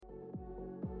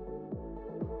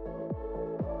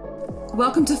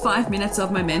Welcome to 5 Minutes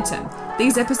of Momentum.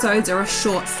 These episodes are a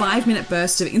short 5-minute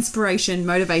burst of inspiration,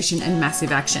 motivation, and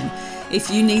massive action.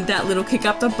 If you need that little kick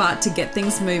up the butt to get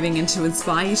things moving and to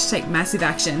inspire you to take massive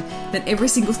action, then every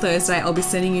single Thursday I'll be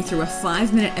sending you through a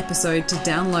 5-minute episode to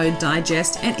download,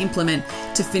 digest, and implement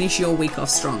to finish your week off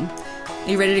strong. Are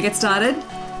you ready to get started?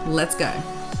 Let's go.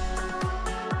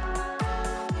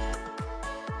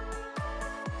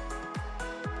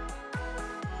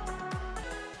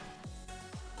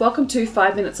 Welcome to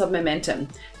 5 Minutes of Momentum.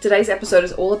 Today's episode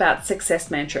is all about success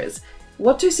mantras.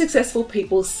 What do successful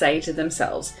people say to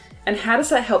themselves? And how does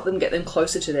that help them get them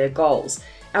closer to their goals?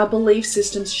 Our belief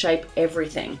systems shape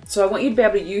everything. So I want you to be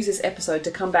able to use this episode to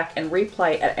come back and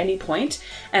replay at any point.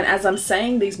 And as I'm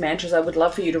saying these mantras, I would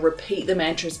love for you to repeat the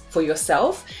mantras for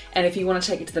yourself. And if you want to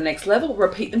take it to the next level,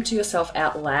 repeat them to yourself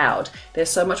out loud. They're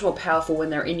so much more powerful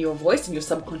when they're in your voice and your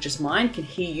subconscious mind can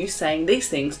hear you saying these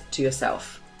things to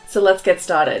yourself. So let's get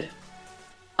started.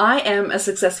 I am a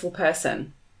successful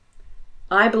person.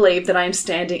 I believe that I am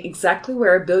standing exactly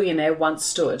where a billionaire once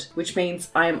stood, which means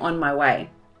I am on my way.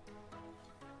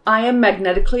 I am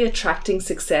magnetically attracting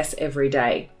success every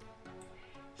day.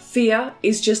 Fear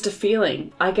is just a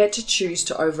feeling. I get to choose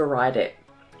to override it.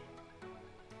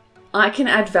 I can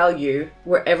add value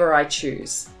wherever I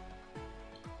choose.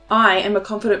 I am a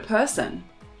confident person.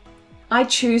 I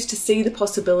choose to see the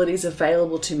possibilities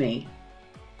available to me.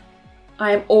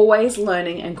 I am always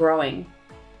learning and growing.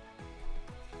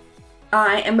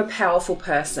 I am a powerful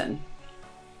person.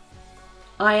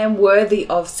 I am worthy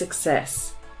of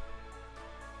success.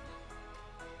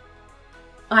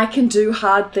 I can do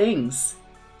hard things.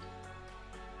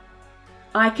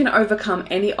 I can overcome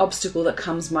any obstacle that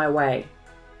comes my way.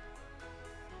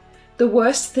 The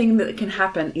worst thing that can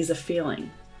happen is a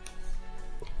feeling.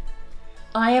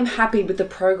 I am happy with the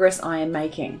progress I am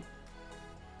making.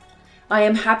 I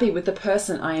am happy with the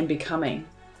person I am becoming.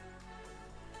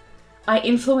 I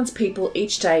influence people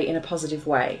each day in a positive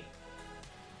way.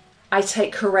 I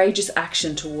take courageous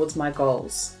action towards my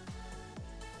goals.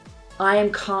 I am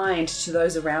kind to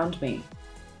those around me.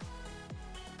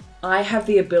 I have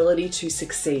the ability to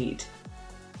succeed.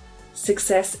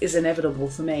 Success is inevitable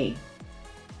for me.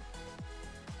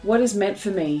 What is meant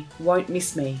for me won't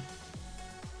miss me.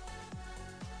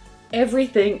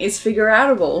 Everything is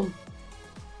figure-outable.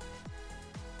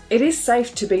 It is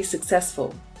safe to be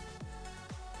successful.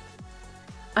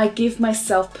 I give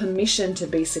myself permission to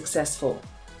be successful.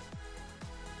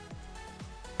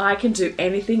 I can do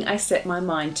anything I set my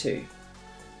mind to.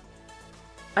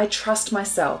 I trust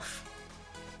myself.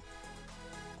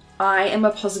 I am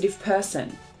a positive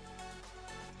person.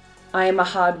 I am a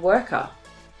hard worker.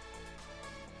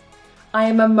 I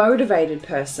am a motivated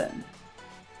person.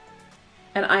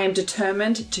 And I am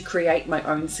determined to create my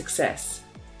own success.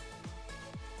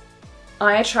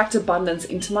 I attract abundance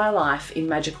into my life in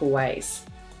magical ways.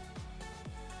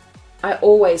 I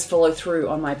always follow through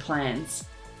on my plans.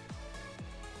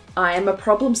 I am a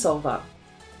problem solver.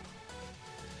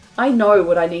 I know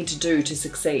what I need to do to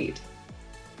succeed.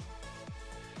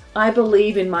 I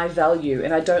believe in my value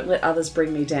and I don't let others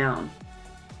bring me down.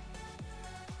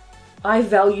 I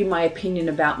value my opinion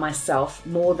about myself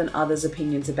more than others'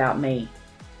 opinions about me.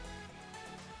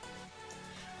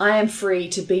 I am free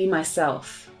to be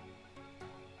myself.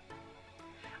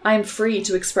 I am free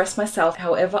to express myself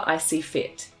however I see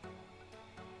fit.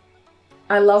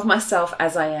 I love myself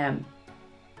as I am.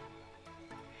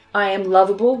 I am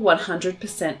lovable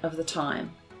 100% of the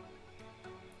time.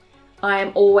 I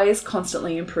am always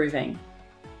constantly improving.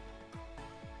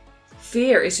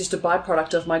 Fear is just a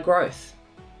byproduct of my growth.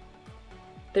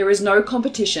 There is no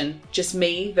competition, just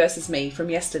me versus me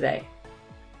from yesterday.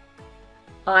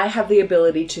 I have the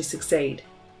ability to succeed.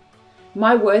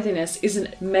 My worthiness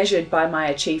isn't measured by my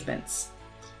achievements.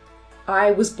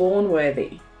 I was born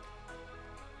worthy.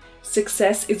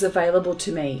 Success is available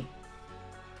to me.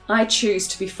 I choose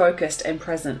to be focused and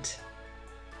present.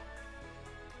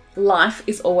 Life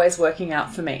is always working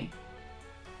out for me.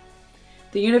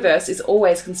 The universe is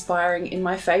always conspiring in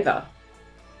my favor.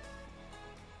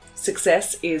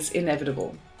 Success is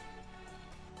inevitable.